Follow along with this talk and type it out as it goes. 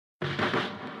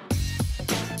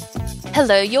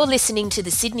Hello, you're listening to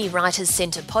the Sydney Writers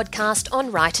Centre podcast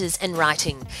on writers and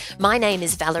writing. My name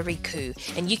is Valerie Khoo,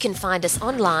 and you can find us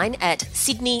online at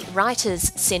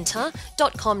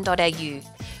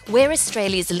sydneywriterscentre.com.au. We're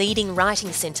Australia's leading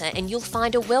writing centre, and you'll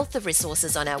find a wealth of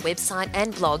resources on our website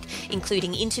and blog,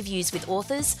 including interviews with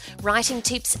authors, writing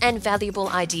tips, and valuable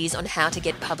ideas on how to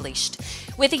get published.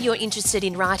 Whether you're interested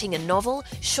in writing a novel,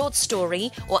 short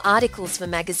story, or articles for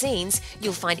magazines,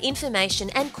 you'll find information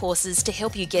and courses to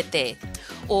help you get there.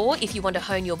 Or if you want to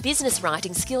hone your business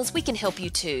writing skills, we can help you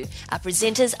too. Our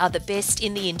presenters are the best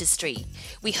in the industry.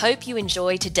 We hope you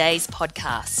enjoy today's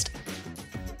podcast.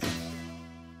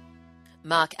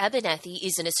 Mark Abernathy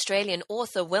is an Australian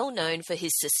author well known for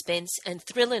his suspense and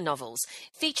thriller novels,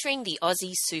 featuring the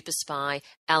Aussie super spy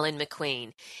Alan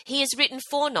McQueen. He has written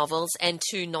 4 novels and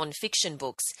 2 non-fiction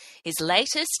books. His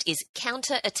latest is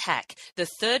Counter Attack, the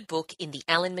 3rd book in the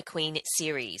Alan McQueen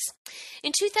series.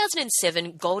 In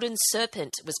 2007, Golden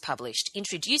Serpent was published,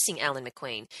 introducing Alan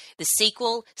McQueen. The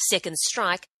sequel, Second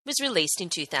Strike, was released in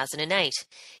 2008.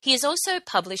 He has also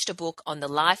published a book on the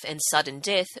life and sudden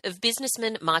death of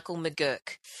businessman Michael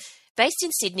McGurk. Based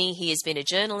in Sydney, he has been a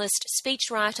journalist,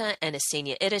 speechwriter and a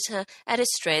senior editor at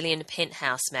Australian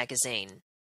Penthouse magazine.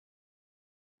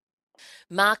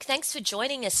 Mark, thanks for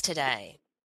joining us today.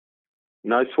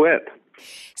 No sweat.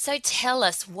 So tell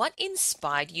us, what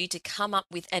inspired you to come up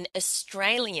with an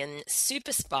Australian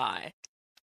super spy?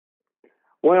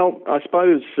 Well, I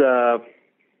suppose there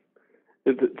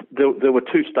were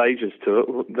 2 stages to it.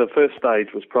 The first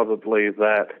stage was probably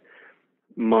that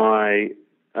my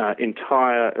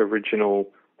entire original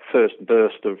first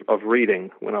burst of reading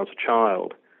when I was a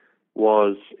child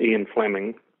was Ian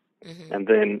Fleming and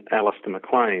then Alistair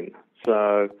MacLean.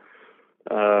 So,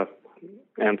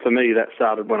 and for me that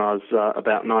started when I was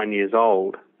about 9 years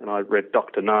old, and I read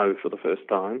Dr. No for the first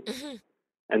time.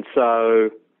 And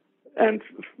so, and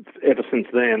ever since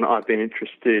then I've been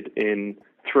interested in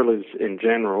thrillers in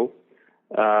general,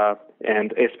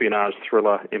 and espionage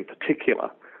thriller in particular.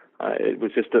 It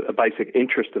was just a basic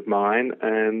interest of mine,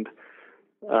 and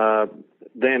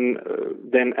then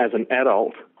as an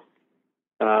adult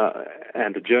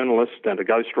and a journalist and a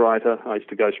ghostwriter, I used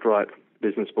to ghostwrite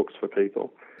business books for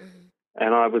people,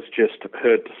 and I was just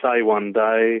heard to say one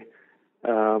day,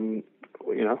 why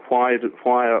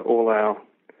are all our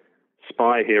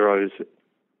spy heroes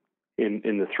in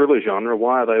the thriller genre,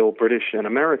 why are they all British and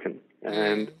American?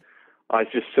 And I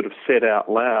just sort of said out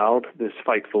loud this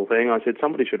fateful thing. I said,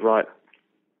 somebody should write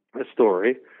a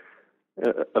story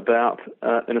about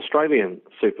an Australian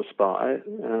super spy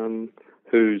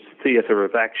whose theatre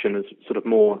of action is sort of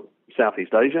more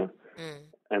Southeast Asia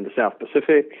and the South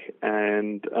Pacific.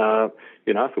 And,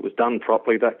 if it was done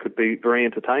properly, that could be very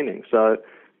entertaining. So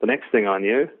the next thing I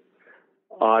knew,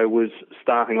 I was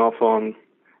starting off on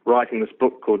writing this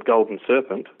book called Golden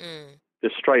Serpent,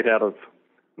 just straight out of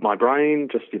my brain,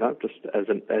 just as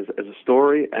a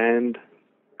story, and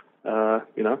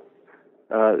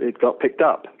it got picked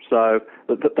up. So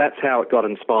that's how it got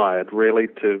inspired. Really,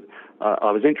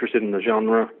 I was interested in the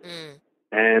genre,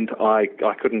 and I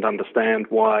couldn't understand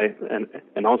why an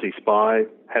Aussie spy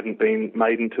hadn't been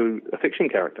made into a fiction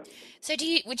character. So,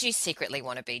 would you secretly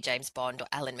want to be James Bond or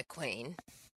Alan McQueen?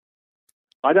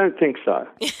 I don't think so.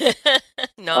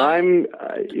 No. I'm,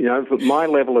 my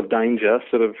level of danger,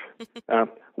 sort of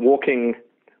walking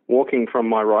from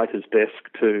my writer's desk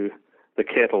to the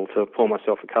kettle to pour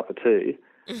myself a cup of tea.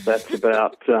 That's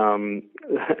about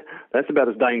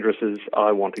as dangerous as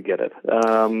I want to get it.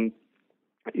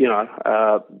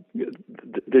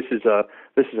 This is a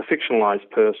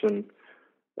fictionalized person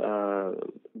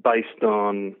based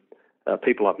on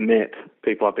people I've met,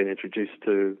 people I've been introduced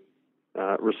to.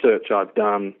 Research I've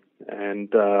done, and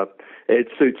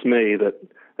it suits me that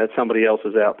somebody else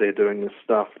is out there doing this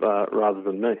stuff rather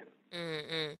than me.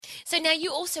 So now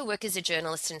you also work as a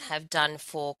journalist and have done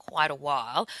for quite a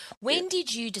while. When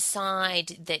did you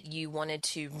decide that you wanted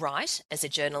to write as a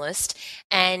journalist,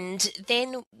 and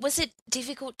then was it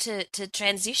difficult to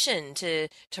transition to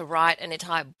write an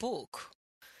entire book?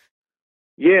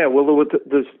 Yeah, well,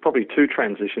 there's probably 2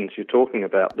 transitions you're talking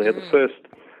about there. The first,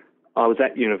 I was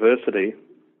at university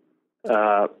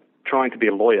trying to be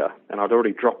a lawyer, and I'd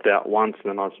already dropped out once,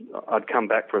 and then I'd come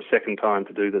back for a second time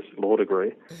to do this law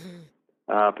degree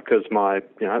because my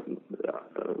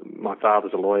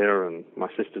father's a lawyer and my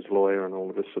sister's a lawyer and all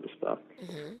of this sort of stuff.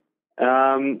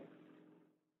 And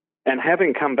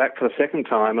having come back for the second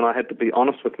time, and I had to be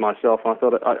honest with myself, I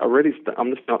thought,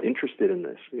 I'm just not interested in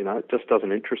this. It just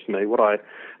doesn't interest me.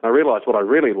 I realised what I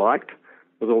really liked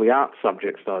was all the art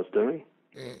subjects I was doing.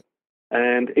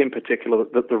 And in particular,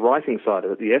 the writing side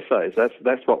of it, the essays,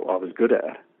 that's what I was good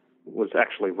at. was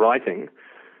actually writing.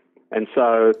 And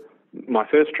so my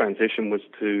first transition was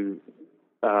to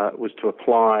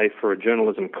apply for a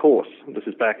journalism course. This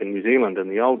is back in New Zealand in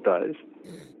the old days.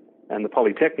 And the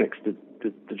polytechnics did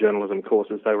the journalism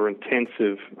courses. They were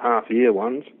intensive half-year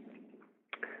ones.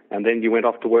 And then you went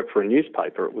off to work for a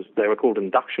newspaper. They were called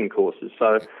induction courses.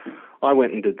 So I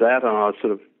went and did that, and I was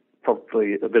sort of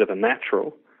probably a bit of a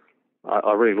natural.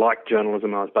 I really liked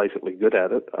journalism. I was basically good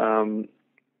at it.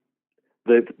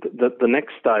 The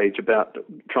next stage about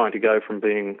trying to go from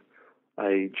being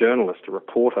a journalist, a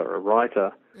reporter, a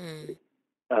writer,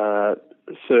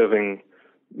 serving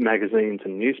magazines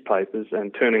and newspapers,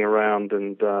 and turning around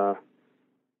and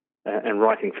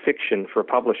writing fiction for a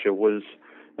publisher was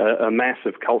a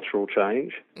massive cultural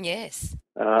change. Yes.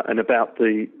 And about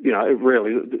I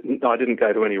didn't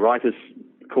go to any writers'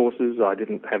 courses. I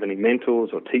didn't have any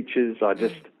mentors or teachers. I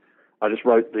just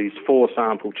wrote these 4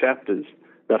 sample chapters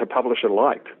that a publisher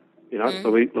liked.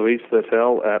 Louise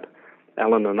Thurtell at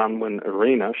Allen and Unwin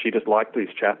Arena, she just liked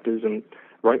these chapters and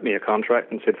wrote me a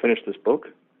contract and said, finish this book.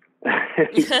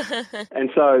 and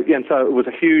so it was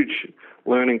a huge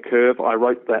learning curve. I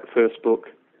wrote that first book,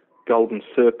 Golden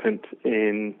Serpent,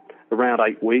 in around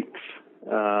 8 weeks.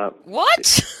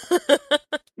 What?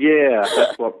 Yeah,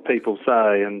 that's what people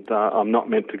say, and I'm not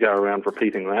meant to go around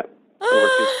repeating that or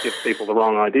just give people the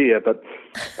wrong idea, but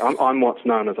I'm what's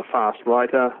known as a fast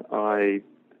writer.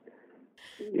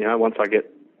 Once I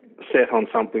get set on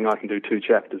something, I can do 2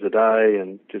 chapters a day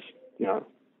and just,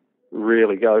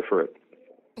 really go for it.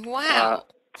 Wow.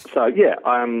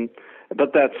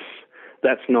 But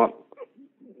that's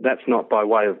not by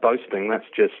way of boasting. That's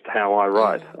just how I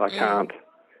write. I can't.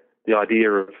 The idea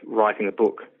of writing a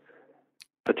book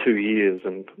for 2 years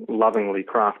and lovingly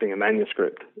crafting a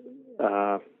manuscript,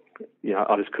 I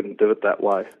just couldn't do it that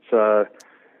way. So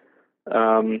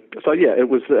it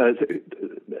was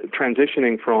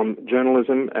transitioning from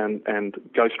journalism and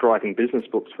ghostwriting business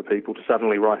books for people to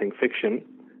suddenly writing fiction.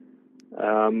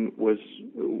 Was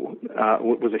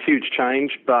a huge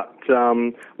change, but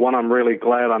one I'm really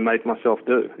glad I made myself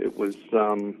do. It was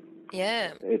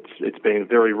it's been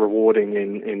very rewarding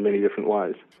in many different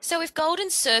ways. So if Golden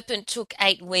Serpent took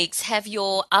 8 weeks, have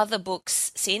your other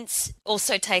books since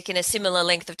also taken a similar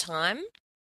length of time?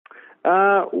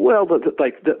 Well,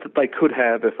 they could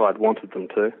have if I'd wanted them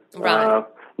to. Right.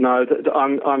 No,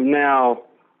 I'm now.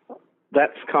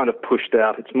 That's kind of pushed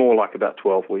out. It's more like about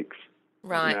 12 weeks.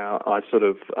 Right. Now I sort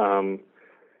of on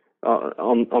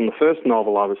the first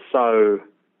novel I was so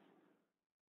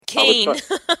keen. I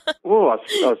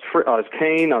was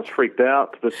keen. I was freaked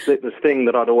out. This thing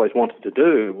that I'd always wanted to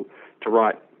do, to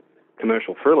write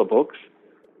commercial thriller books,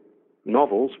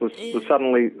 novels, was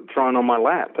suddenly thrown on my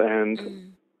lap, and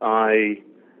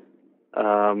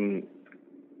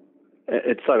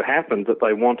it so happened that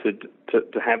they wanted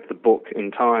to have the book in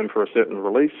time for a certain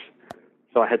release.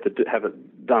 So I had to have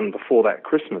it done before that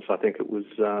Christmas. I think it was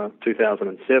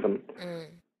 2007.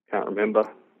 Can't remember,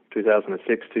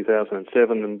 2006,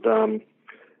 2007,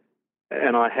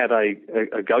 and I had a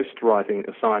ghostwriting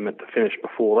assignment to finish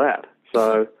before that.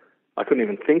 So I couldn't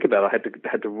even think about it. I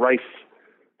had to race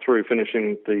through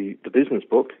finishing the business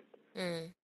book,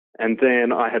 and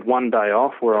then I had one day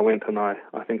off where I went and I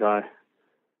think I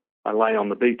lay on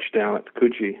the beach down at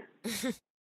Coogee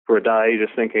for a day,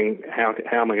 just thinking, how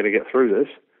am I going to get through this?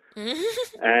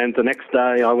 And the next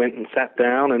day I went and sat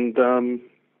down and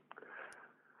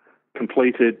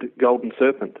completed Golden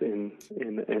Serpent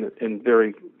in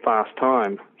very fast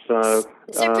time. So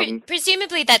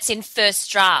presumably that's in first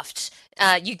draft.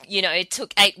 It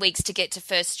took 8 weeks to get to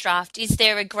first draft. Is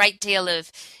there a great deal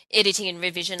of editing and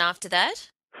revision after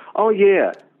that? Oh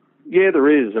yeah, there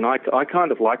is, and I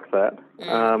kind of like that.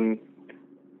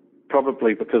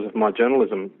 Probably because of my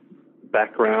journalism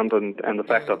background and the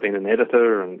fact I've been an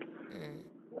editor and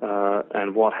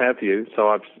what have you. So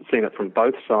I've seen it from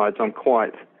both sides. I'm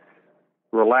quite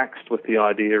relaxed with the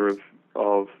idea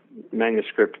of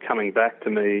manuscript coming back to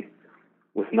me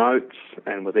with notes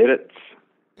and with edits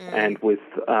and with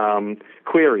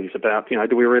queries about,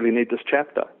 do we really need this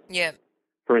chapter? Yeah.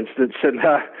 For instance, and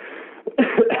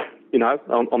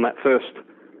on that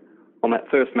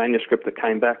first manuscript that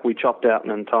came back, we chopped out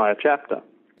an entire chapter.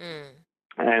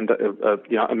 And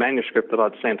a manuscript that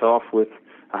I'd sent off with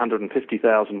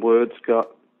 150,000 words got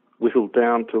whittled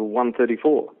down to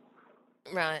 134.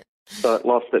 Right. So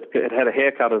it had a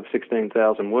haircut of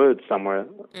 16,000 words somewhere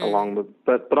along the.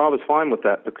 But I was fine with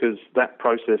that because that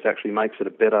process actually makes it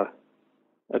a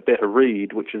better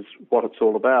read, which is what it's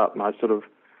all about. And I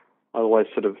always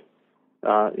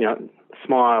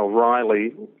smile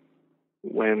wryly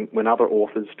when other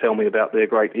authors tell me about their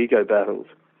great ego battles.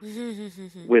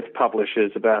 with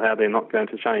publishers about how they're not going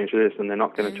to change this and they're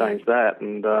not going to change that.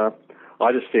 And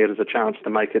I just see it as a chance to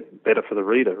make it better for the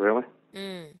reader, really.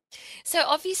 So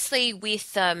obviously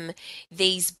with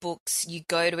these books, you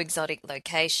go to exotic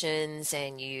locations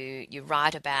and you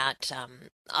write about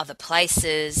other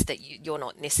places that you're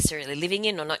not necessarily living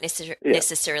in or not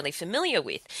necessarily familiar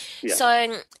with. Yeah.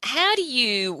 So how do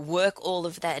you work all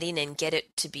of that in and get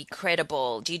it to be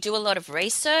credible? Do you do a lot of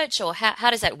research, or how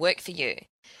does that work for you?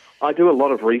 I do a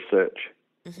lot of research.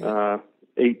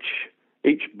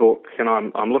 Each book, and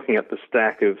I'm looking at the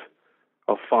stack of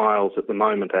files at the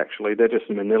moment. Actually, they're just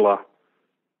manila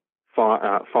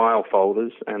file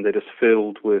folders, and they're just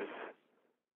filled with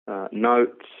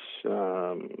notes,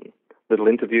 little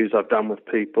interviews I've done with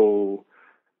people.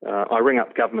 I ring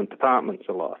up government departments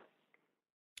a lot,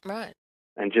 right,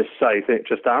 and just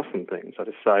ask them things. I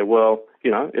just say, well,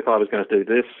 if I was going to do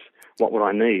this, what would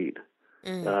I need?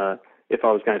 If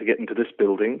I was going to get into this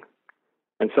building.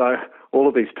 And so all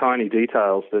of these tiny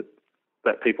details that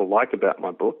people like about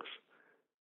my books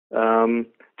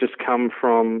just come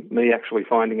from me actually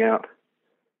finding out,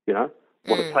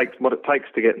 what it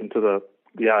takes to get into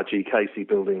the R.G. Casey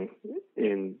building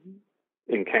in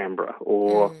Canberra,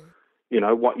 or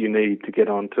what you need to get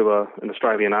onto an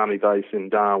Australian Army base in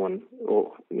Darwin,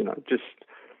 or just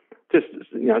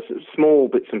small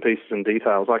bits and pieces and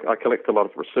details. I collect a lot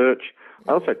of research.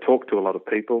 I also talk to a lot of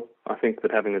people. I think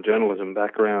that having a journalism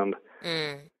background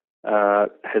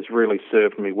has really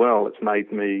served me well. It's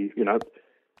made me,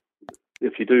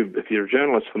 if you're a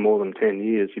journalist for more than 10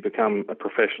 years, you become a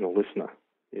professional listener.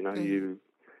 You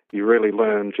really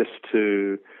learn just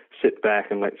to sit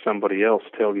back and let somebody else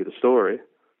tell you the story.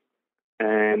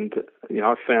 And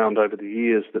I've found over the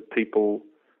years that people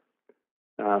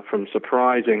from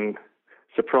surprising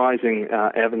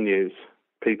avenues,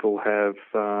 people have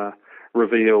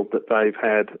revealed that they've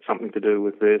had something to do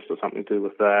with this or something to do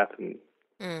with that, and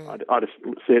I just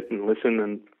sit and listen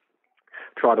and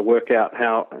try to work out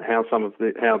how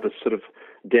this sort of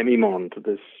demimonde,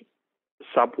 this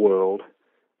subworld,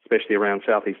 especially around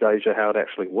Southeast Asia, how it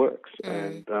actually works,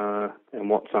 and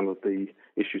what some of the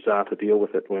issues are to deal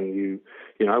with it when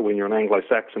you're an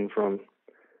Anglo-Saxon from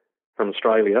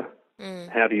Australia.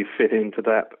 How do you fit into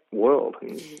that world,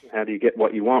 and how do you get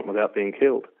what you want without being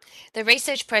killed? The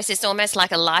research process is almost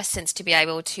like a license to be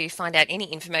able to find out any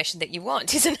information that you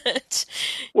want, isn't it?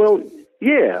 Well,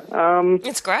 yeah.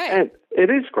 It's great. And it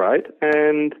is great,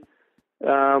 and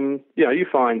you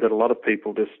find that a lot of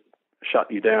people just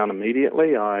shut you down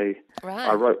immediately. I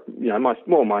wrote,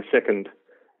 my second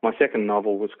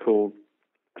novel was called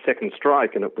Second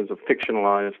Strike, and it was a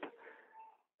fictionalized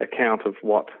account of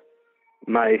what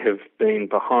may have been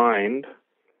behind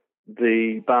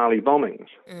the Bali bombings.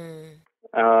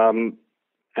 And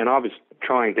I was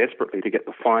trying desperately to get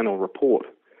the final report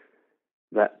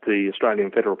that the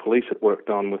Australian Federal Police had worked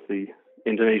on with the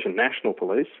Indonesian National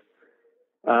Police,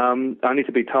 only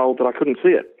to be told that I couldn't see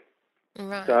it.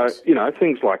 Right. So,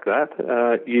 things like that.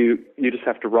 You just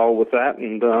have to roll with that,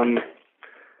 and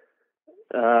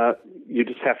you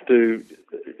just have to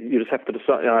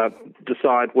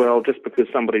decide. Well, just because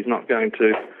somebody's not going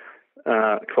to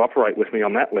cooperate with me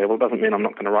on that level doesn't mean I'm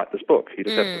not going to write this book. You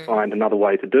just have to find another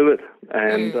way to do it,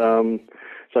 and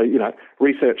so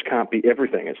research can't be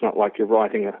everything. It's not like you're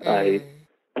writing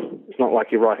it's not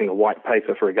like you're writing a white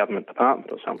paper for a government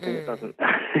department or something. It doesn't.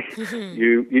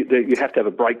 You have to have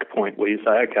a break point where you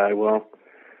say, okay, well,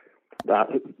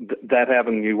 that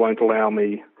avenue won't allow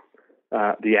me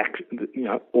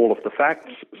all of the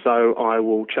facts, so I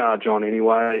will charge on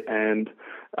anyway and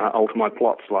alter my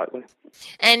plot slightly.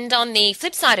 And on the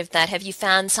flip side of that, have you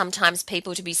found sometimes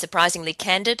people to be surprisingly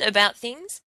candid about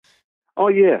things? Oh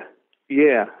yeah.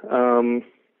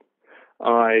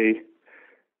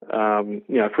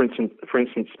 For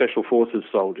instance, Special Forces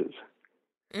soldiers,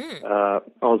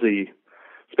 Aussie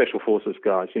Special Forces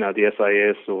guys, the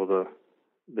SAS or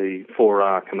the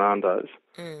 4R commandos.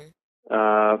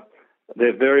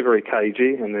 They're very, very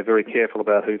cagey, and they're very careful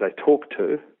about who they talk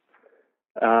to.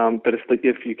 But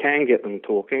if you can get them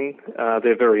talking,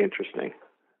 they're very interesting,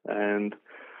 and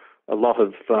a lot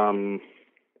of the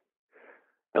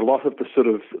sort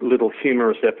of little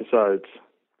humorous episodes,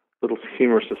 little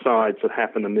humorous asides that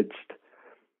happen amidst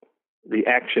the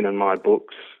action in my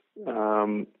books are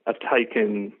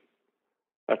taken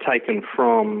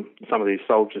from some of these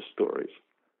soldiers' stories.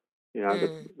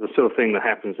 The sort of thing that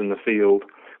happens in the field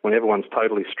when everyone's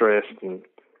totally stressed and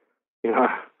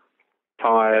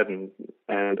tired and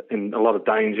in a lot of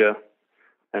danger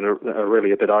and are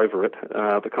really a bit over it.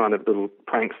 The kind of little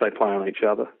pranks they play on each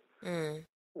other.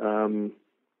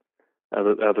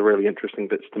 are the really interesting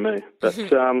bits to me. But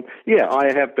yeah,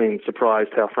 I have been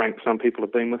surprised how frank some people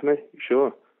have been with me.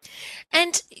 Sure.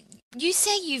 And you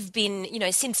say you've been,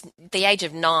 since the age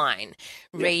of 9,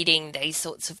 reading these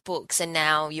sorts of books, and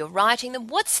now you're writing them.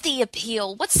 What's the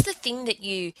appeal? What's the thing that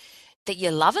you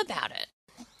love about it?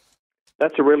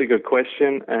 That's a really good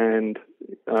question, and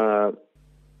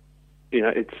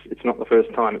it's not the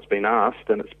first time it's been asked,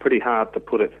 and it's pretty hard to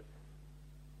put it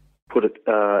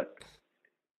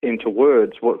into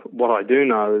words. What I do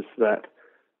know is that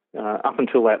up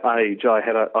until that age, I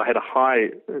had a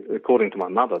high, according to my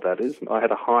mother, that is, I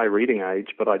had a high reading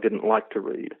age, but I didn't like to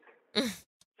read.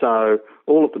 So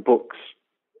all of the books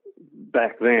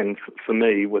back then, for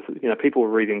me, was people were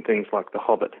reading things like The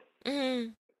Hobbit,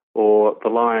 or The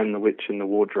Lion, the Witch, and the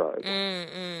Wardrobe,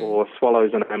 or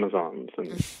Swallows and Amazons,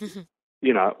 and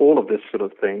all of this sort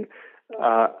of thing.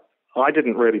 I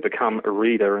didn't really become a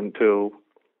reader until,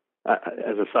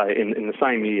 as I say, in the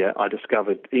same year, I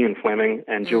discovered Ian Fleming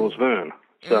and Jules Verne.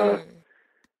 So,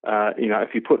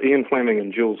 if you put Ian Fleming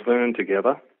and Jules Verne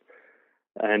together,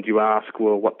 and you ask,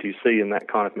 well, what do you see in that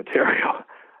kind of material?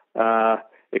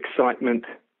 Excitement,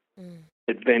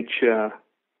 adventure,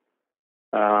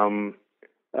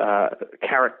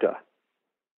 character.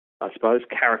 I suppose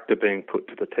character being put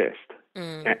to the test.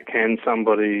 Can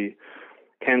somebody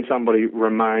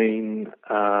remain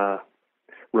an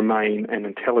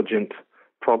intelligent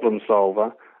problem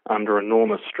solver under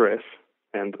enormous stress?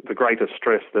 And the greatest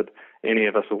stress that any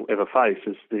of us will ever face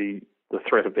is the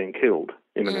threat of being killed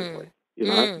imminently.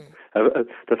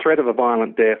 The threat of a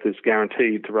violent death is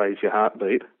guaranteed to raise your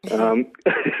heartbeat.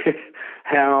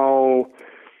 How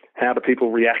do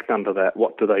people react under that?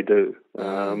 What do they do?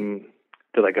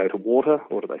 Do they go to water,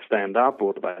 or do they stand up,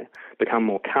 or do they become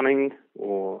more cunning,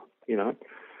 or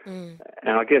And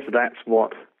I guess that's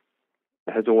what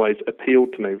has always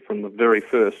appealed to me from the very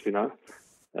first. As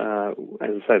I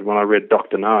said, when I read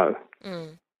Dr. No,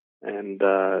 and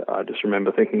I just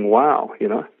remember thinking, wow,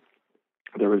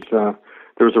 there is a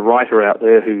writer out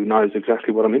there who knows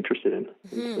exactly what I'm interested in.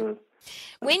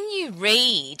 When you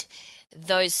read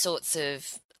those sorts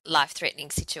of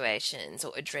life-threatening situations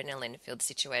or adrenaline-filled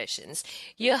situations,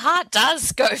 your heart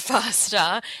does go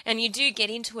faster and you do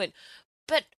get into it.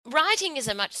 But writing is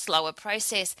a much slower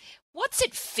process. What's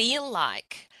it feel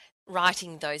like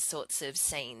writing those sorts of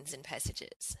scenes and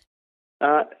passages?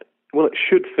 Well, it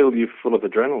should fill you full of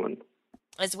adrenaline.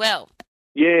 As well?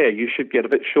 Yeah, you should get a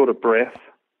bit short of breath.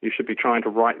 You should be trying to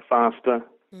write faster.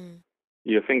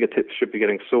 Your fingertips should be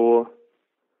getting sore.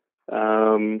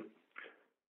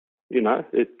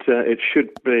 It should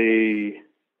be,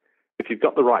 if you've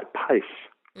got the right pace.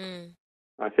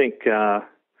 I think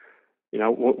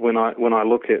when I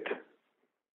look at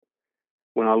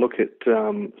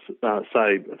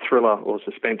say thriller or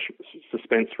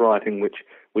suspense writing,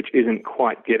 which isn't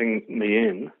quite getting me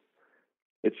in,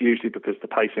 it's usually because the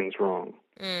pacing's wrong,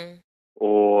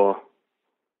 or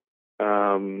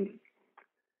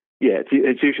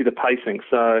it's usually the pacing.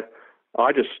 So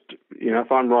I just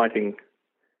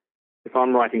if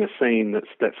I'm writing a scene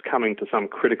that's coming to some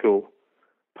critical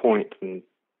point and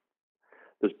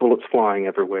there's bullets flying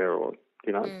everywhere, or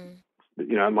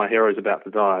my hero's about to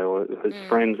die, or his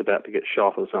friend's about to get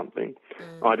shot or something,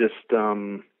 I just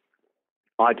go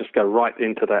right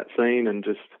into that scene and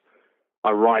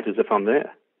I write as if I'm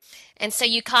there. And so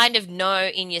you kind of know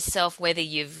in yourself whether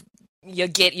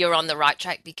you're on the right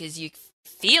track because you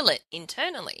feel it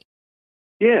internally.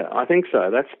 Yeah, I think so.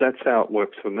 That's how it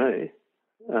works for me.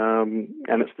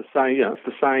 And it's the same. It's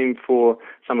the same for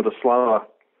some of the slower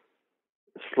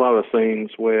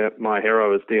scenes where my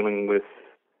hero is dealing with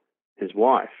his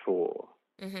wife, or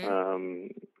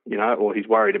or he's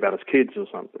worried about his kids or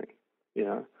something.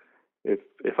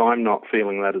 If I'm not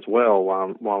feeling that as well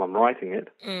while I'm writing it,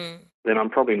 then I'm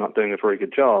probably not doing a very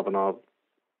good job, and I'll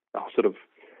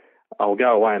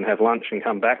go away and have lunch and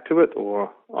come back to it,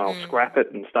 or I'll scrap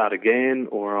it and start again,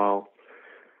 or I'll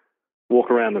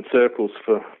walk around in circles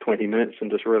for 20 minutes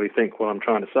and just really think what I'm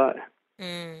trying to say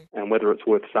and whether it's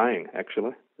worth saying,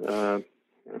 actually.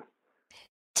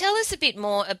 Tell us a bit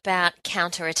more about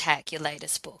Counterattack, your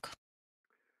latest book.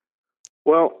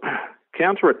 Well,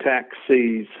 Counterattack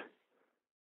sees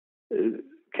Alan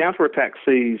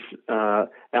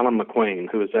McQueen,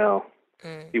 who is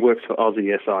he works for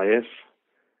Aussie SIS,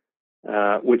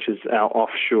 which is our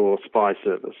offshore spy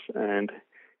service, and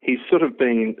he's sort of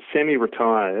been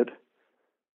semi-retired.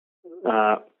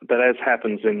 But as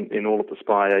happens in all of the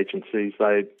spy agencies,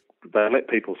 they let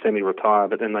people semi-retire,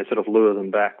 but then they sort of lure them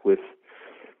back with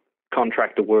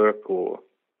contractor work, or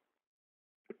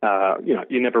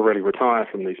you never really retire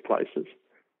from these places.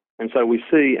 And so we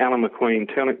see Alan McQueen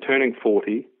turning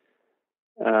 40.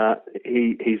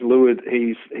 He's lured.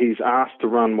 He's asked to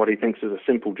run what he thinks is a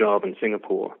simple job in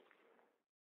Singapore.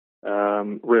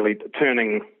 Really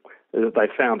turning. They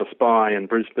found a spy in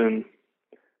Brisbane.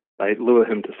 They lure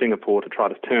him to Singapore to try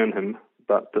to turn him,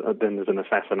 but then there's an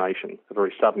assassination, a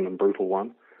very sudden and brutal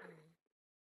one.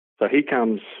 So he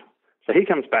comes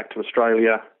back to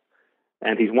Australia,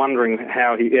 and he's wondering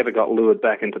how he ever got lured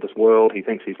back into this world. He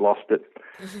thinks he's lost it.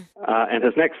 And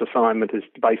his next assignment is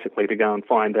basically to go and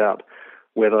find out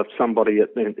whether somebody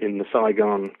in the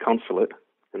Saigon consulate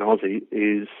in Aussie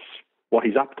is what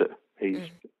he's up to. He's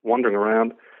wandering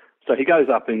around. So he goes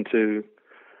up into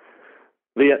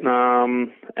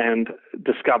Vietnam and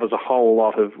discovers a whole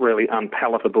lot of really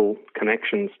unpalatable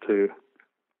connections to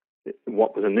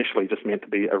what was initially just meant to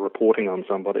be a reporting on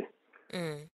somebody.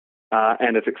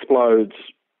 And it explodes.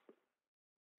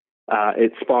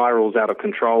 It spirals out of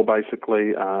control,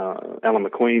 basically. Alan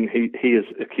McQueen, he is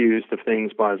accused of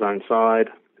things by his own side.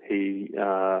 He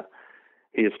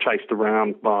is chased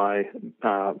around by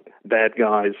bad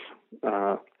guys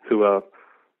who are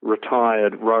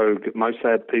retired rogue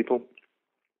Mossad people.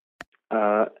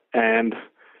 And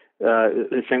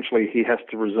essentially he has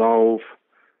to resolve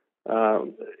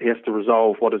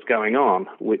what is going on,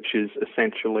 which is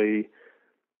essentially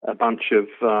a bunch of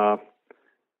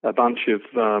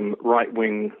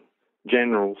right-wing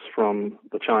generals from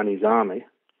the Chinese army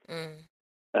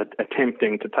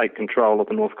attempting to take control of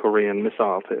the North Korean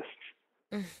missile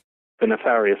tests for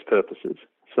nefarious purposes.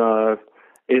 So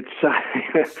it's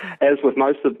as with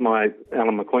most of my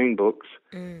Alan McQueen books,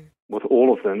 with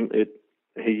all of them,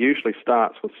 he usually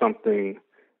starts with something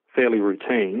fairly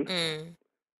routine,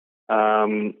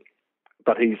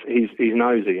 but he's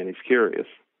nosy and he's curious.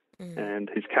 And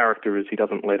his character is he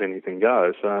doesn't let anything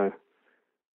go, so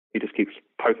he just keeps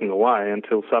poking away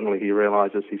until suddenly he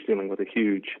realizes he's dealing with a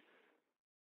huge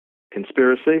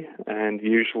conspiracy, and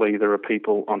usually there are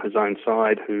people on his own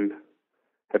side who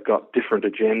have got different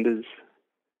agendas.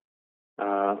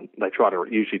 They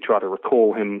usually try to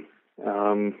recall him,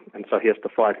 and so he has to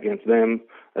fight against them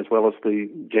as well as the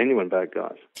genuine bad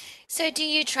guys. So do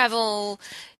you travel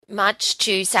much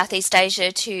to Southeast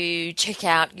Asia to check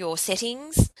out your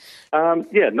settings?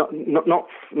 Yeah, not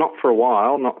for a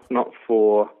while, not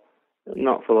for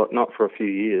a few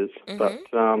years, but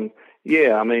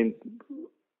yeah, I mean,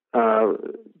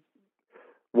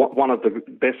 one of the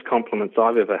best compliments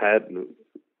I've ever had,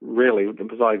 really,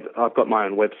 because I've got my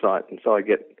own website, and so I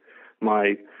get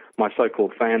my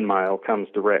so-called fan mail comes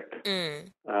direct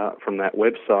from that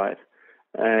website,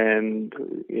 and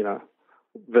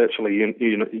virtually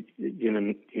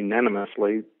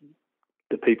unanimously,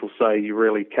 the people say you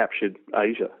really captured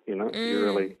Asia. You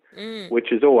really,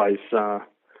 which is always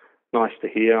nice to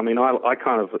hear. I mean, I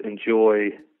kind of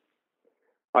enjoy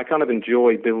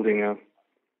building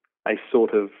a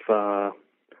sort of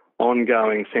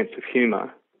ongoing sense of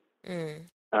humour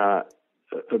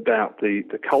about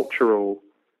the cultural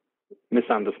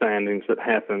misunderstandings that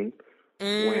happen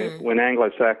when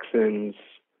Anglo-Saxons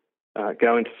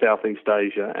go into Southeast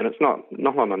Asia, and it's not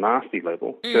on a nasty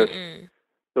level, just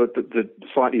the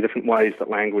slightly different ways that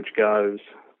language goes,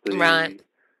 the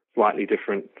slightly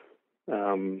different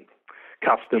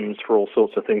customs for all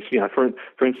sorts of things.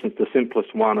 For instance, the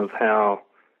simplest one of how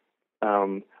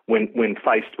when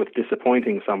faced with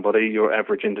disappointing somebody, your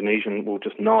average Indonesian will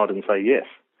just nod and say yes.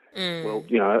 Well,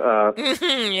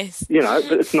 yes.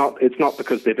 It's not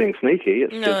because they're being sneaky.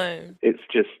 It's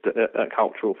just a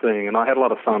cultural thing. And I had a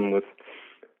lot of fun with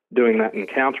doing that in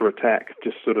Counterattack,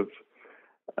 just sort of,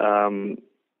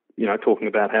 talking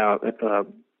about how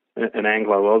an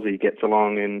Anglo-Aussie gets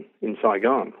along in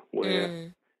Saigon,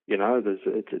 where,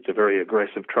 it's a very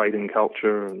aggressive trading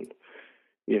culture, and,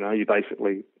 you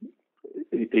basically,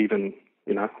 even,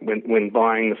 when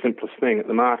buying the simplest thing at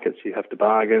the markets, you have to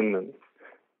bargain and,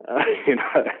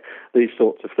 these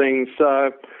sorts of things.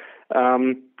 So,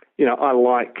 I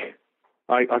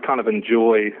kind of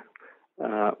enjoy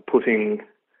putting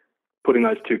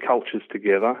those two cultures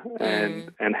together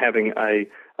and having a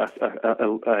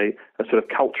sort of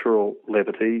cultural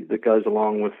levity that goes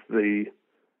along with the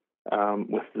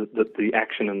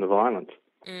action and the violence.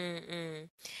 And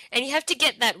you have to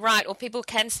get that right, or people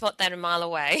can spot that a mile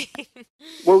away.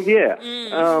 Well, yeah.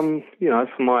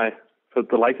 For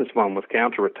the latest one with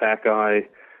Counterattack, I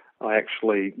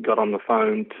actually got on the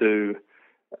phone to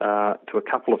a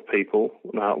couple of people,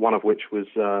 one of which was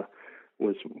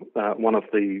one of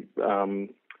the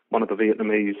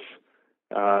Vietnamese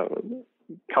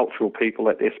cultural people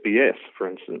at SBS, for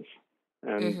instance,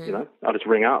 and I just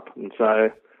ring up and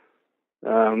say,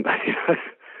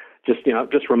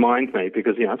 just remind me,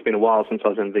 because it's been a while since I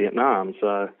was in Vietnam,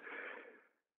 so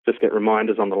just get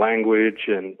reminders on the language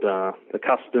and the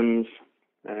customs,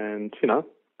 and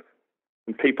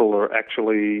and people are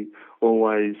actually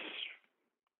always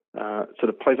sort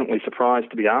of pleasantly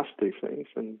surprised to be asked these things,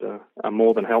 and are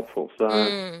more than helpful.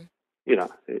 So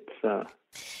it's.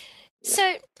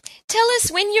 So tell us,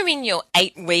 when you're in your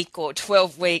 8-week or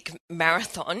 12-week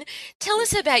marathon, tell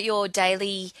us about your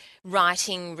daily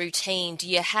writing routine. Do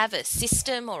you have a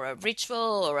system or a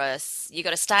ritual, or you got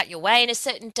to start your way in a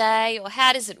certain day, or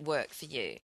how does it work for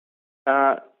you?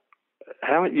 How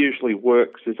it usually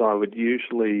works is I'd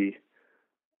usually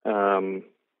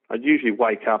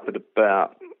wake up at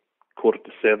about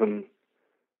 6:45.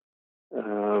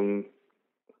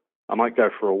 I might go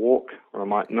for a walk, or I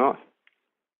might not.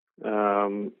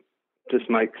 Just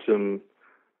make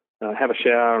have a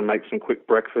shower and make some quick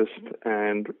breakfast,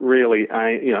 and really,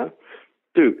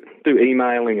 do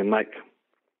emailing and make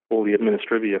all the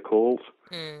administrivia calls,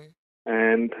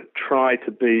 and try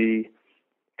to be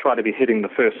hitting the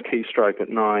first keystroke at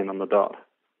 9 on the dot.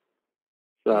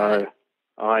 So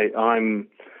I'm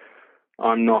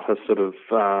not a sort of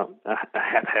a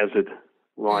haphazard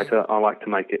writer. I like to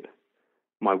make it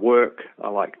my work. I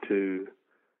like to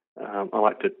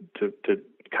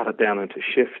cut it down into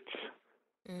shifts.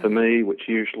 For me,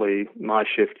 my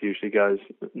shift usually goes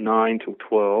 9 till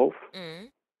 12,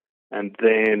 and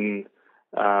then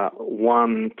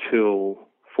 1 till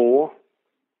 4,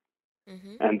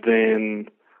 and then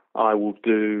I will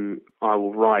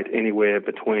write anywhere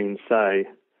between, say,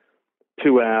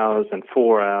 2 hours and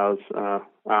 4 hours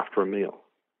after a meal.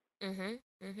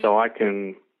 So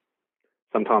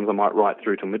sometimes I might write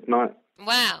through till midnight.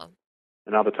 Wow.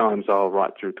 And other times I'll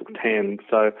write through till 10.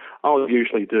 So I'll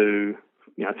usually do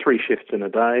 3 shifts in a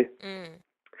day,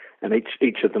 and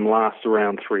each of them lasts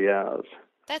around 3 hours.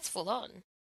 That's full on.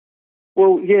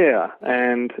 Well, yeah,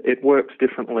 and it works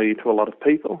differently to a lot of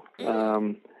people.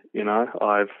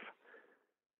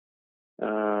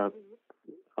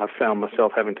 I've found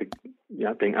myself having to,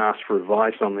 being asked for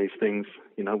advice on these things,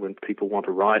 when people want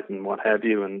to write and what have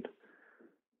you, and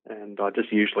I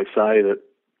just usually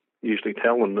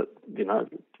tell them that,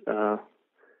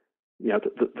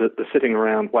 the sitting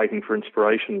around waiting for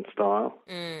inspiration style,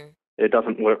 it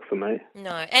doesn't work for me.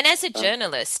 No, and as a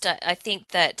journalist, I think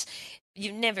that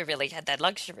you've never really had that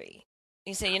luxury.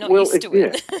 You say you're not used to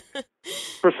it. Yeah.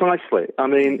 Precisely. I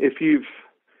mean, if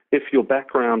your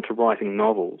background to writing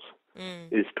novels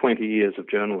is 20 years of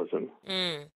journalism,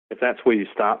 if that's where you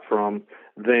start from,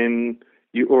 then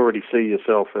you already see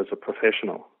yourself as a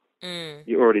professional.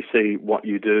 You already see what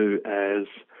you do as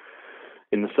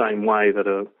in the same way that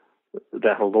a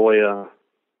lawyer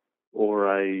or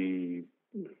a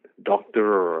doctor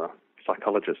or a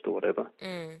psychologist or whatever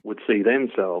would see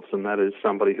themselves, and that is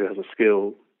somebody who has a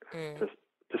skill to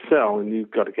sell, and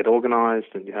you've got to get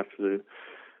organised, and you have to,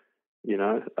 you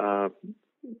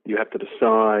have to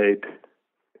decide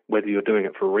whether you're doing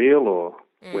it for real or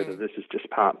whether this is just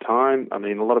part-time. I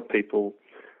mean, a lot of people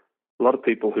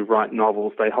who write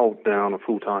novels, they hold down a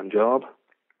full-time job.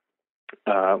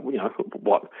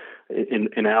 What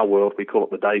in our world we call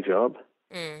it the day job.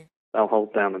 They'll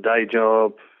hold down a day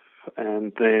job,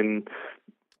 and then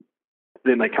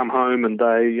they come home and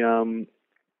they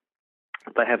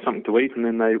have something to eat, and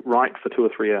then they write for 2 or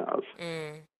 3 hours.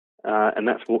 And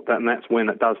that's when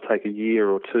it does take a year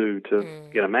or two to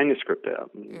get a manuscript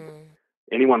out.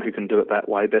 Anyone who can do it that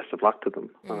way, best of luck to them.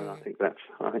 I think that's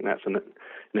an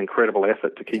incredible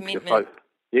effort to keep your focus.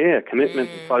 Yeah, commitment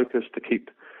and focus to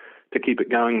keep it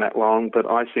going that long. But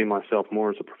I see myself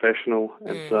more as a professional,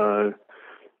 and so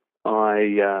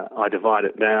I divide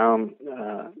it down.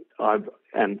 I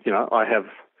have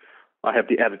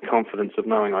the added confidence of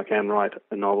knowing I can write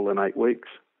a novel in 8 weeks,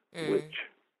 which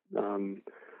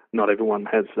not everyone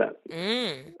has that,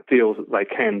 feels that they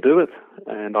can do it,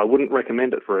 and I wouldn't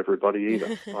recommend it for everybody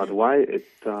either. By the way, it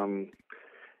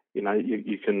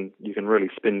you can really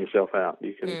spin yourself out.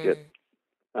 You can get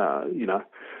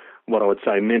what I would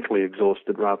say mentally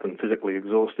exhausted rather than physically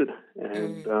exhausted,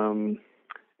 and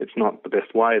it's not the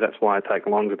best way. That's why I take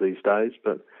longer these days.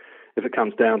 But if it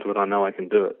comes down to it, I know I can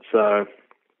do it. So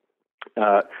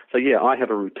yeah, I have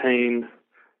a routine,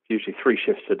 usually 3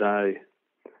 shifts a day.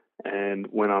 And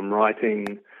when I'm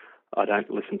writing, I don't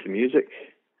listen to music,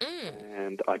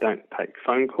 and I don't take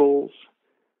phone calls,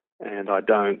 and I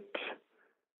don't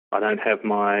have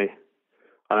my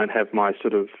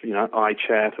sort of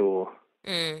iChat or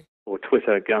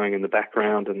Twitter going in the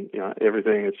background, and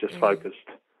everything is just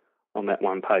focused on that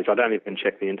one page. I don't even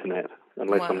check the internet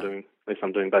unless I'm doing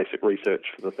basic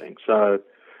research for the thing. So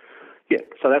Yeah,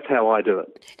 so that's how I do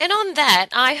it. And on that,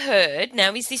 I heard,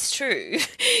 now is this true,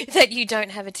 that you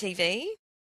don't have a TV?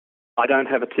 I don't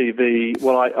have a TV.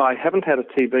 Well, I haven't had a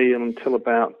TV until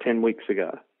about 10 weeks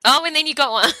ago. Oh, and then you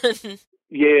got one.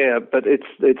 Yeah, but it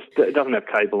doesn't have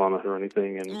cable on it or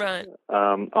anything, and Right.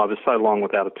 I was so long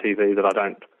without a TV that I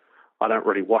don't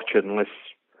really watch it unless,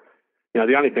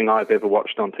 the only thing I've ever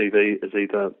watched on TV is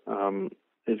either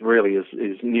is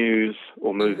news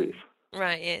or movies.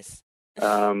 Right, yes.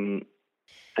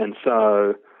 And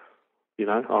so,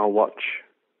 I'll watch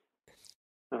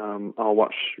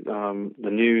the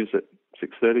news at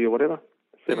 6:30 or whatever,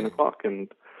 7 o'clock,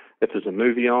 and if there's a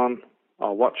movie on,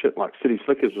 I'll watch it. Like City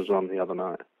Slickers was on the other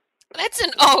night. That's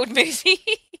an old movie.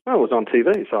 Well, it was on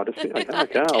TV, so I just think,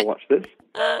 okay, I'll watch this.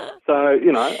 So,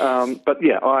 but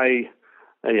yeah,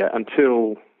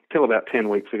 until about 10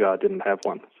 weeks ago, I didn't have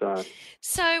one.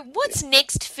 So what's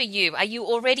next for you? Are you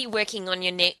already working on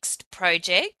your next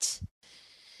project?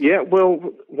 Yeah, well,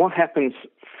 what happens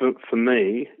for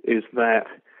me is that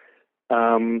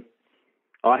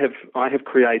I have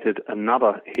created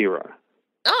another hero.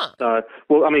 Oh. So,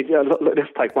 well, I mean,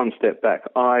 let's take one step back.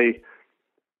 Once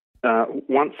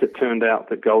it turned out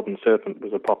that Golden Serpent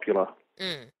was a popular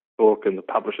book and the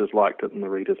publishers liked it and the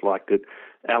readers liked it,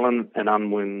 Allen and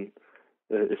Unwin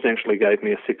essentially gave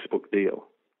me a 6-book deal.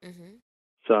 Mm-hmm.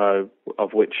 So,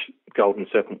 of which Golden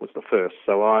Serpent was the first.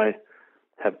 So I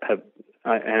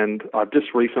and I've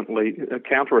just recently,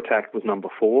 Counterattack was number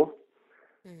 4.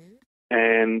 Mm-hmm.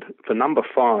 And for number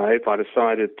 5, I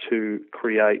decided to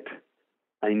create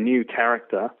a new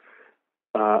character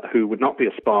who would not be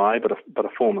a spy, but a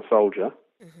former soldier,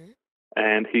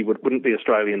 and he wouldn't be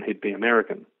Australian; he'd be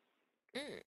American.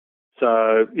 Mm.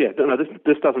 So yeah, no,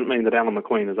 this doesn't mean that Alan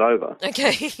McQueen is over.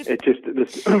 Okay, it's just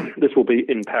this will be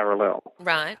in parallel,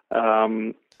 right?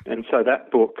 And so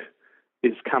that book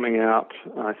is coming out,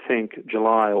 I think,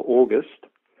 July or August,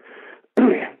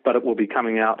 but it will be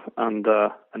coming out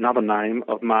under another name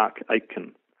of Mark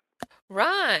Aitken.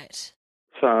 Right.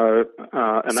 So,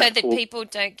 so that people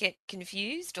don't get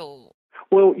confused, or?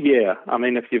 Well, yeah. I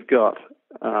mean, if you've got,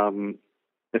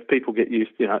 if people get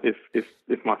used,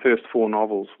 if my first 4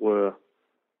 novels were,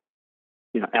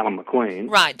 Alan McQueen,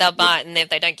 right? They'll buy it, and if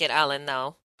they don't get Alan,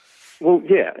 they'll. Well,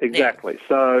 yeah, exactly. Yeah.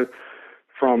 So,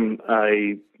 from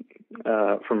a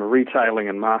retailing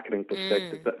and marketing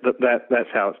perspective, that's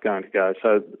how it's going to go.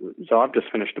 So I've just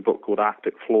finished a book called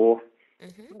Arctic Floor,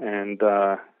 and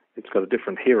it's got a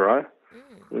different hero.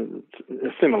 It's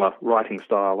a similar writing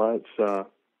style, though. It's,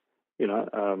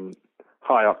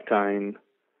 high octane,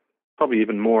 probably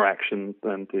even more action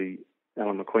than the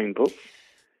Alan McQueen book.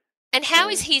 And how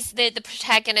is the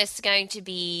protagonist going to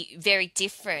be very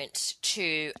different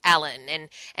to Alan?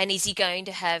 And is he going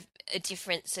to have a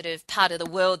different sort of part of the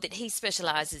world that he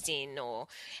specialises in? Or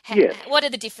yes. What are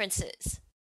the differences?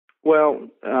 Well,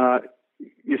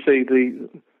 you see,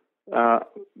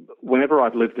 whenever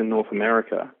I've lived in North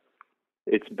America,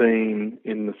 it's been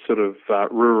in the sort of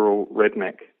rural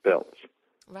redneck belts.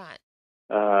 Right.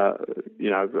 20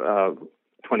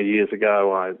 years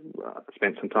ago, I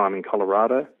spent some time in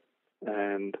Colorado,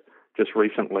 and just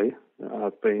recently,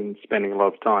 I've been spending a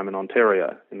lot of time in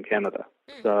Ontario, in Canada.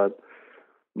 So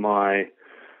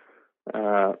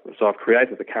so I've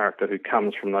created a character who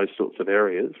comes from those sorts of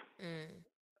areas,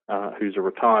 who's a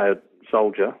retired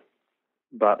soldier,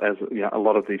 but as a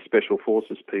lot of these special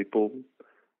forces people,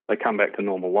 they come back to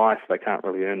normal life. They can't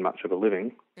really earn much of a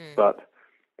living, but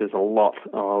there's a lot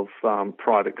of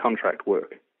private contract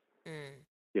work.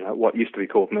 What used to be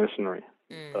called mercenary.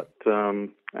 But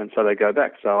and so they go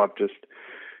back. So I've just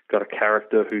got a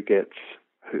character who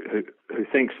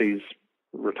thinks he's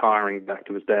retiring back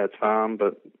to his dad's farm,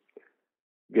 but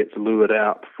gets lured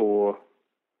out for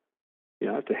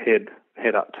to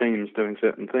head up teams doing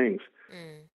certain things,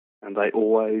 and they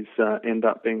always end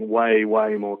up being way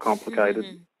more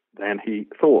complicated than he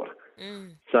thought.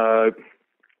 So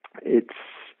it's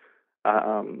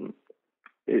a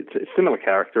similar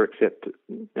character, except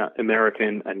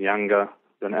American and younger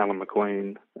than Alan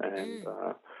McQueen, and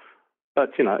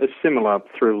but a similar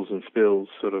thrills and spills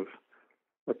sort of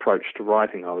approach to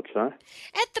writing, I would say.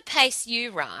 At the pace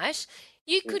you write,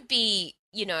 you could be,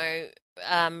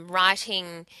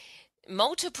 writing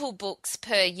multiple books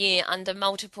per year under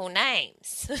multiple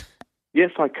names.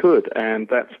 Yes, I could, and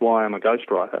that's why I'm a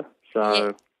ghostwriter.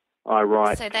 So I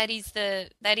write. So that is the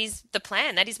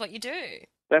plan. That is what you do.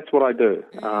 That's what I do.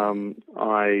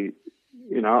 I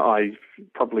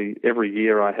probably every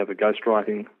year I have a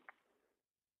ghostwriting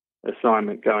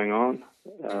assignment going on.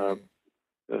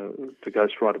 to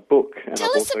ghostwrite a book. And Tell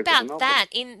I've us also got a about novel. that,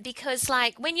 because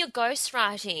like when you're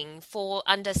ghostwriting for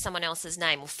under someone else's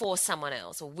name or for someone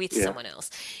else or with Yeah. someone else,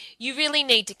 you really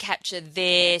need to capture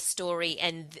their story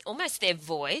and almost their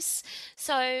voice.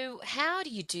 So how do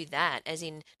you do that? As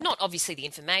in, not obviously the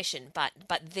information, but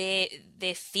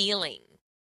their feeling.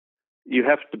 You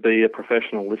have to be a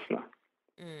professional listener.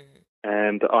 Mm.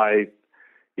 And I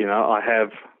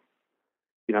have,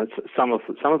 some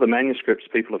of the manuscripts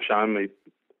people have shown me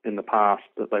in the past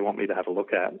that they want me to have a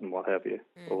look at and what have you,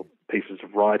 or pieces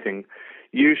of writing.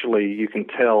 Usually you can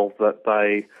tell that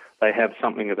they have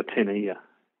something of a tin ear.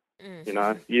 Mm-hmm.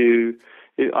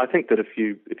 I think that if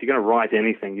you're going to write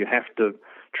anything, you have to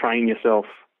train yourself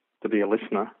to be a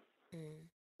listener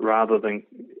rather than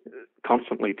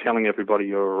constantly telling everybody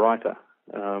you're a writer.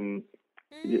 And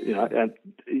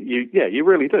you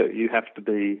really do. You have to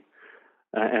be,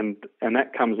 and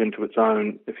that comes into its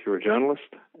own if you're a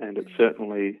journalist, and it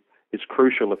certainly is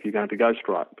crucial if you're going to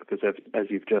ghostwrite, because as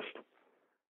you've just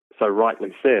so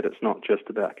rightly said, it's not just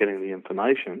about getting the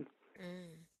information,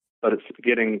 but it's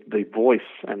getting the voice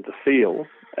and the feel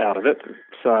out of it.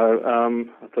 So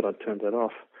I thought I'd turned that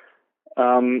off.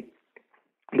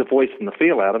 The voice and the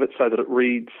feel out of it so that it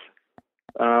reads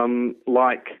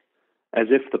like as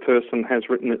if the person has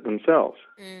written it themselves.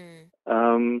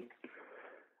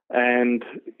 And,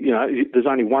 there's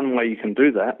only one way you can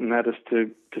do that, and that is to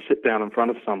sit down in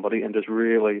front of somebody and just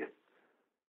really,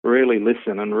 really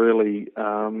listen and really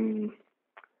tune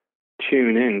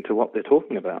in to what they're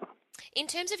talking about. In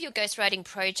terms of your ghostwriting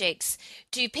projects,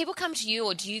 do people come to you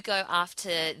or do you go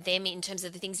after them in terms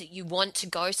of the things that you want to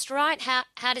ghostwrite?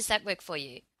 How does that work for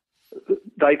you?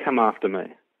 They come after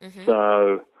me. Mm-hmm.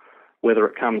 So whether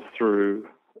it comes through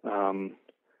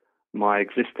my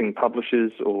existing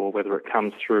publishers or whether it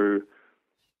comes through,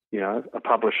 a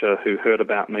publisher who heard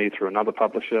about me through another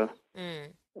publisher,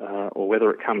 or whether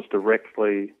it comes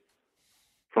directly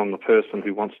from the person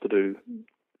who wants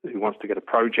to get a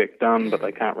project done, but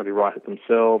they can't really write it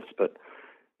themselves. But,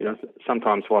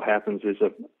 sometimes what happens is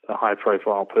a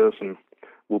high-profile person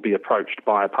will be approached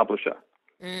by a publisher,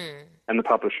 and the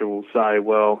publisher will say,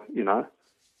 well,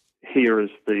 here is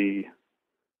the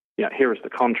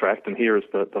contract, and here is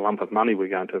the lump of money we're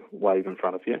going to wave in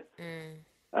front of you.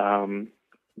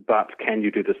 But can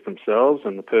you do this themselves?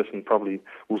 And the person probably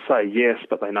will say yes,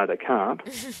 but they know they can't.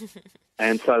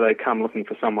 And so they come looking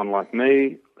for someone like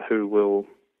me who will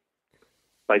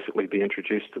basically be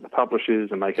introduced to the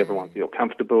publishers and make everyone feel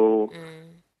comfortable.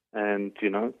 And,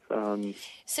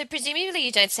 So presumably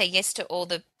you don't say yes to all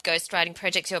the ghostwriting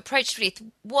projects you're approached with.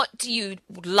 What do you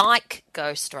like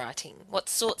ghostwriting? What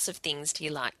sorts of things do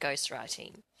you like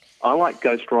ghostwriting? I like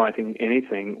ghostwriting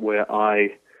anything where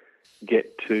I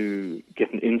get to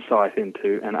get an insight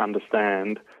into and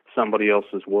understand somebody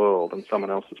else's world and someone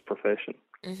else's profession.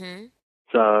 Mm-hmm.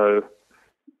 So,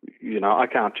 I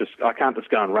can't just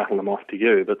go and rattle them off to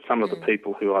you, but some of the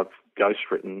people who I've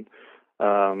ghostwritten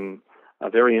are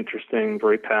very interesting,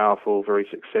 very powerful, very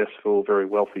successful, very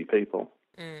wealthy people.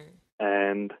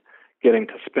 And getting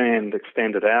to spend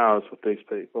extended hours with these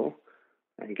people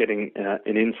and getting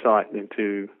an insight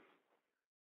into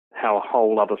how a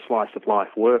whole other slice of life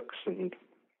works, and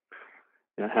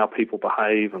how people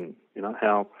behave, and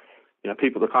how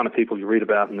people, the kind of people you read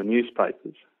about in the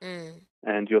newspapers,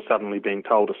 and you're suddenly being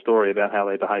told a story about how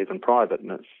they behave in private,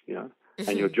 and it's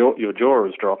and your jaw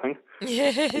is dropping.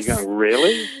 Yes. You're going,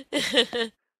 really?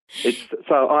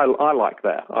 So I like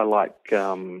that. I like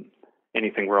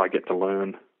anything where I get to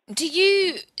learn. Do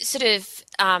you sort of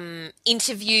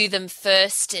interview them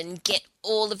first and get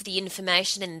all of the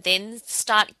information and then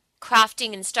start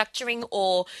crafting and structuring,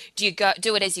 or do you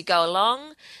do it as you go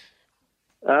along?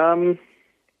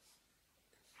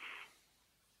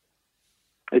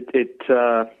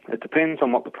 It depends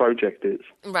on what the project is.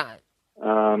 Right.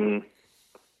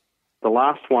 The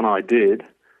last one I did,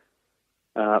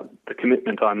 the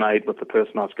commitment I made with the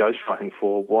person I was ghostwriting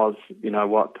for was,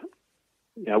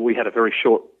 we had a very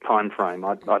short time frame.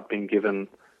 I'd been given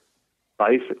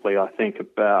basically, I think,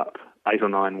 about 8 or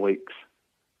 9 weeks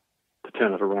to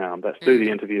turn it around. That's do the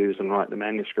interviews and write the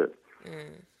manuscript.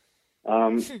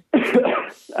 Once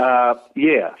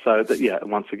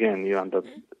again,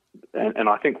 and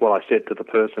I think what I said to the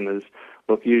person is,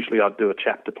 look, usually I'd do a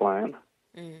chapter plan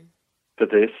for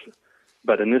this,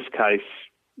 but in this case,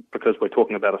 because we're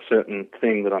talking about a certain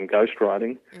thing that I'm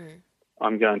ghostwriting,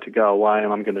 I'm going to go away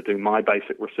and I'm going to do my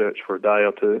basic research for a day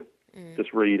or two,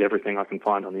 just read everything I can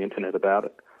find on the internet about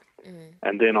it.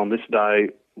 And then on this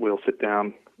day, we'll sit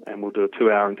down and we'll do a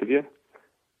 2-hour interview,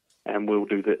 and we'll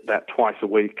do that twice a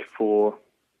week for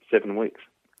 7 weeks.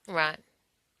 Right.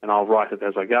 and I'll write it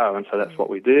as I go. And so that's what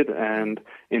we did. And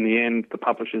in the end, the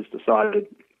publishers decided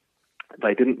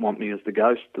they didn't want me as the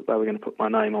ghost, that they were going to put my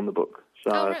name on the book.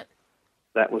 So right.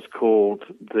 that was called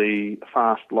The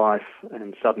Fast Life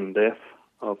and Sudden Death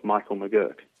of Michael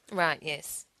McGurk, Right,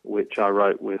 yes. which I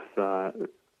wrote with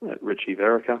Richie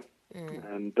Verica.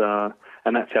 And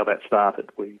that's how that started.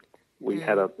 We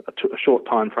had a short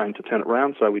time frame to turn it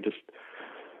around, so we just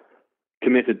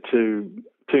committed to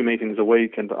 2 meetings a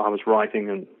week, and I was writing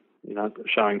and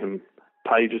showing them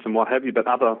pages and what have you. But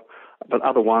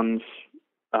other ones,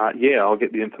 I'll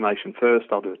get the information first.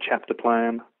 I'll do a chapter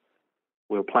plan.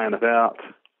 We'll plan it out,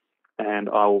 and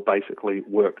I will basically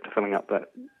work to filling up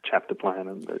that chapter plan,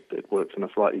 and it works in a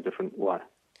slightly different way.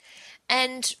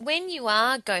 And when you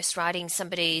are ghostwriting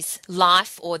somebody's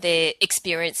life or their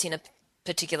experience in a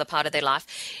particular part of their life,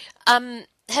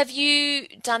 have you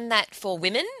done that for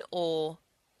women or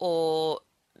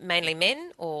mainly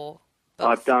men, or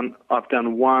both? I've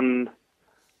done one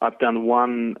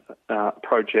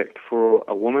project for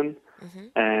a woman,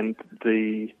 and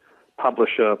the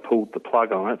publisher pulled the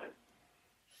plug on it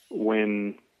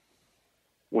when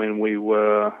we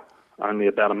were only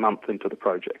about a month into the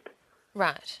project.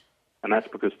 Right. And that's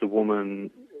because the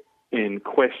woman in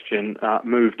question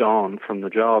moved on from the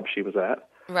job she was at.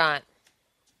 Right.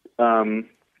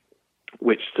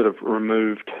 Which sort of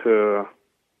removed her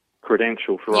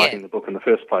credential for writing the book in the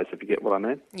first place, if you get what I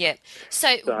mean. Yeah.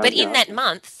 So but in that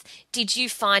month, did you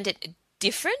find it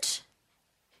different?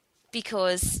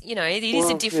 Because, it is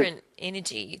a different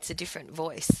energy. It's a different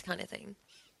voice kind of thing.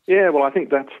 Yeah, well, I think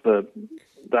that's the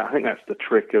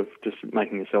trick of just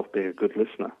making yourself be a good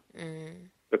listener.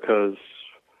 Because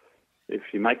if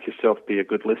you make yourself be a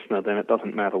good listener, then it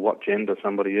doesn't matter what gender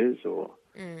somebody is or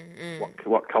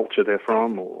what culture they're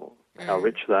from or how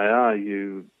rich they are.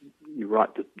 You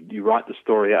write the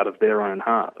story out of their own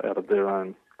heart, out of their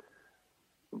own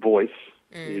voice.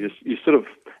 You sort of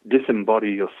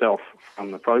disembody yourself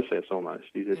from the process almost.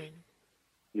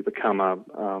 You become a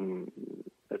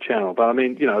channel. But I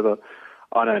mean, I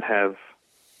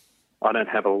don't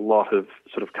have a lot of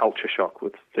sort of culture shock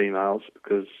with females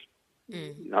because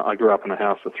I grew up in a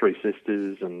house of 3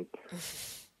 sisters, and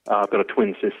I've got a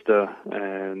twin sister,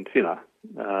 and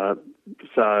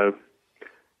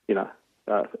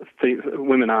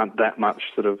women aren't that much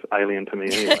sort of alien to me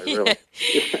anyway, really.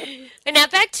 And now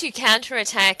back to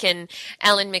Counterattack and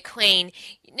Alan McQueen.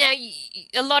 Now,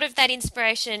 a lot of that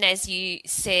inspiration, as you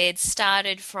said,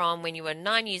 started from when you were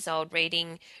 9 years old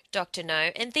reading Dr.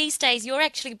 No, and these days you're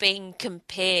actually being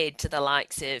compared to the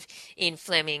likes of Ian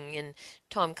Fleming and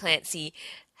Tom Clancy.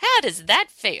 How does that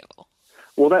feel?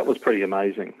 Well, that was pretty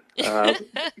amazing.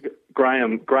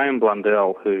 Graham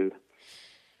Blundell, who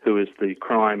is the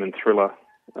crime and thriller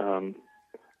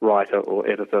writer or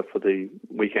editor for the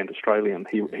Weekend Australian,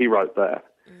 he wrote that.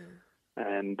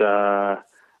 And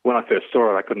when I first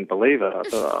saw it, I couldn't believe it. I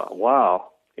thought, oh,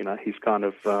 wow, he's kind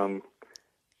of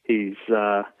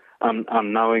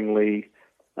unknowingly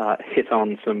hit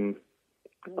on some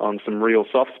real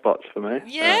soft spots for me.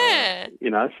 Yeah.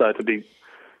 So to be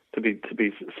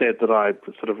said that I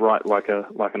sort of write like an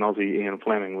Aussie Ian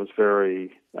Fleming was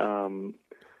very. And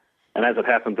as it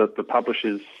happened, that the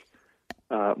publishers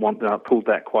pulled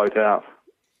that quote out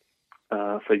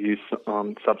for use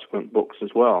on subsequent books as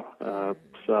well.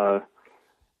 So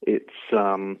it's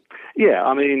I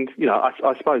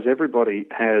suppose everybody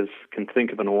can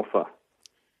think of an author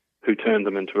who turned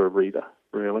them into a reader,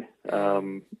 really.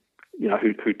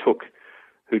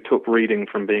 Who took reading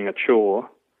from being a chore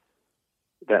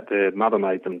that their mother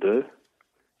made them do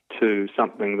to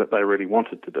something that they really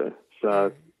wanted to do.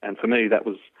 So, and for me, that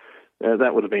would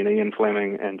have been Ian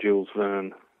Fleming and Jules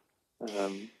Verne.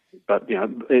 But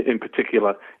in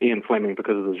particular, Ian Fleming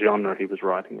because of the genre he was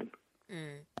writing in.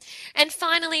 And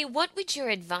finally, what would your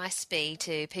advice be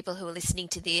to people who are listening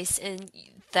to this and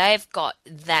they've got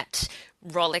that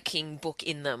rollicking book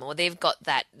in them, or they've got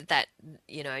that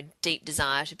deep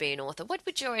desire to be an author? What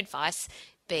would your advice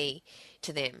be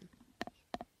to them?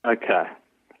 Okay,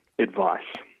 advice.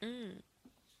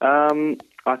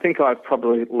 I think I've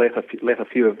probably let a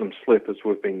few of them slip as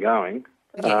we've been going.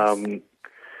 Yes.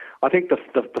 I think the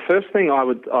first thing I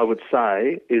would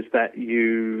say is that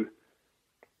you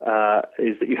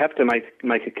have to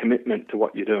make a commitment to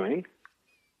what you're doing.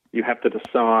 You have to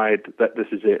decide that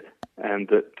this is it, and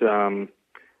that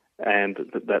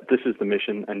this is the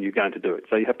mission, and you're going to do it.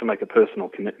 So you have to make a personal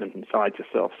commitment inside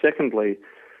yourself. Secondly,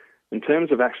 in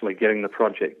terms of actually getting the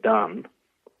project done,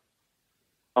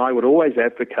 I would always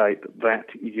advocate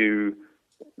that you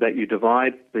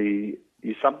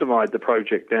subdivide the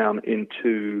project down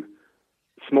into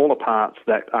smaller parts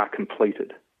that are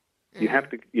completed. You have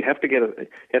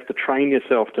to train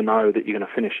yourself to know that you're going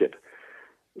to finish it.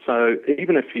 So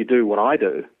even if you do what I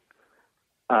do,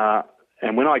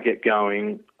 and when I get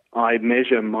going, I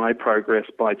measure my progress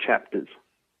by chapters.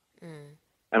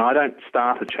 And I don't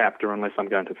start a chapter unless I'm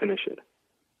going to finish it.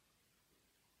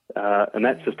 And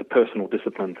that's just a personal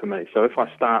discipline for me. So if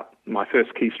I start my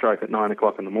first keystroke at 9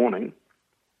 o'clock in the morning,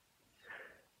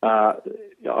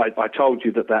 I told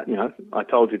you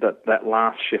that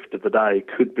last shift of the day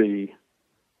could be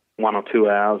 1 or 2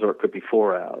 hours, or it could be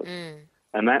 4 hours.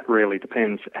 And that really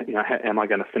depends, am I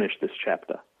going to finish this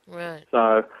chapter? Right.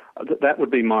 So that would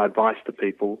be my advice to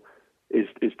people, is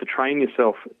to train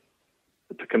yourself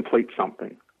to complete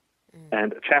something.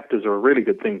 And chapters are a really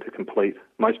good thing to complete.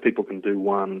 Most people can do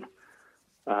one.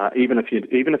 Even if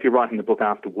you're writing the book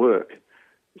after work,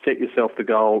 set yourself the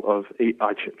goal of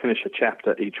I finish a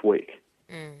chapter each week,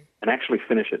 and actually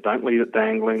finish it. Don't leave it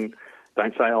dangling.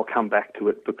 Don't say I'll come back to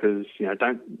it, because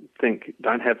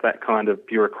don't have that kind of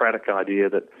bureaucratic idea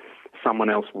that someone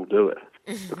else will do it.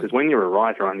 Because when you're a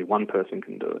writer, only one person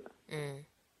can do it,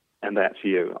 and that's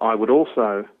you. I would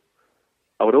also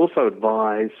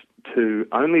advise to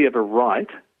only ever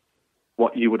write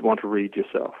what you would want to read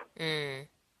yourself. A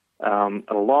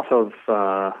lot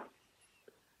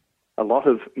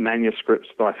of manuscripts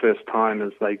by first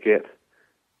timers, they get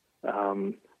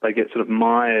sort of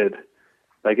mired.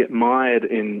 They get mired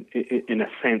in a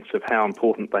sense of how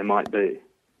important they might be,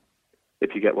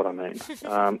 if you get what I mean. It's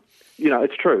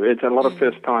true. It's a lot of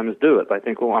first timers do it. They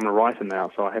think, "Oh, I'm a writer now,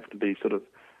 so I have to be sort of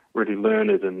really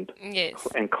learned and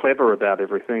clever about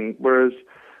everything." Whereas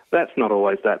that's not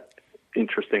always that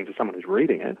interesting to someone who's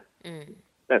reading it.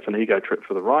 That's an ego trip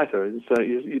for the writer. So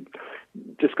you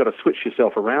just got to switch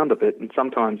yourself around a bit. And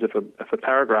sometimes if a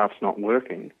paragraph's not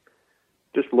working,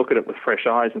 just look at it with fresh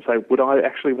eyes and say, would I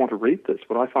actually want to read this?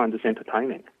 Would I find this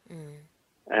entertaining?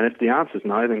 And if the answer's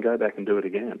no, then go back and do it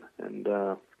again. And,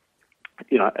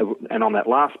 and on that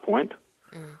last point,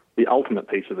 the ultimate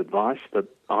piece of advice that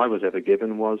I was ever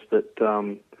given was that,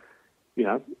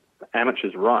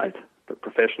 amateurs write, but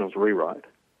professionals rewrite.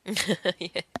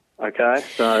 Yeah. Okay,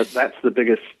 so that's the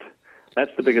biggest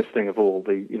thing of all.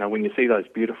 When you see those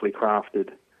beautifully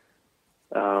crafted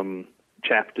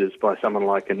chapters by someone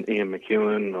like an Ian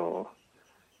McEwan or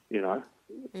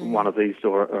one of these,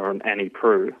 or an Annie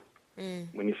Proulx,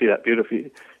 when you see that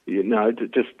beautifully,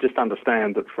 just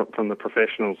understand that from the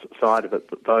professionals' side of it,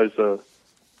 that those are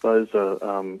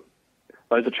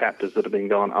chapters that have been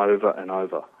gone over and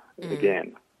over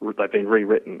again. They've been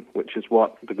rewritten, which is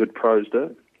what the good pros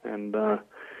do. And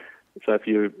so if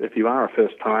you are a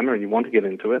first timer and you want to get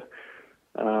into it,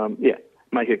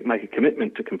 make a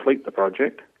commitment to complete the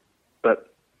project,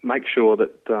 but make sure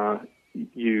that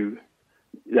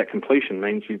that completion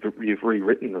means you've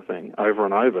rewritten the thing over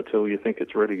and over till you think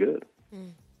it's really good.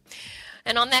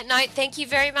 And on that note, thank you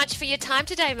very much for your time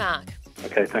today, Mark.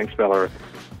 Okay, thanks, Valerie.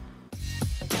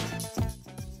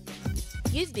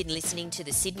 You've been listening to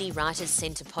the Sydney Writers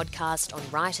Centre podcast on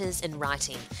writers and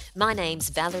writing. My name's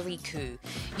Valerie Khoo.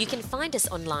 You can find us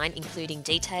online, including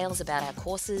details about our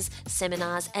courses,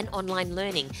 seminars and online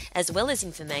learning, as well as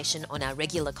information on our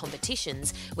regular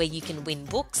competitions where you can win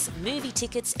books, movie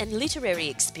tickets and literary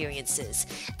experiences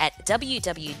at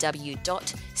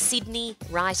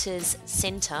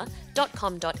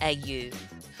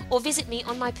www.sydneywriterscentre.com.au, or visit me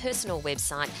on my personal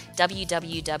website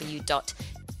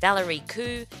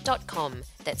www.ValerieKhoo.com.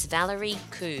 That's Valerie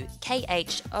Khoo,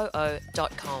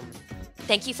 KHOO.com.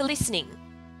 Thank you for listening.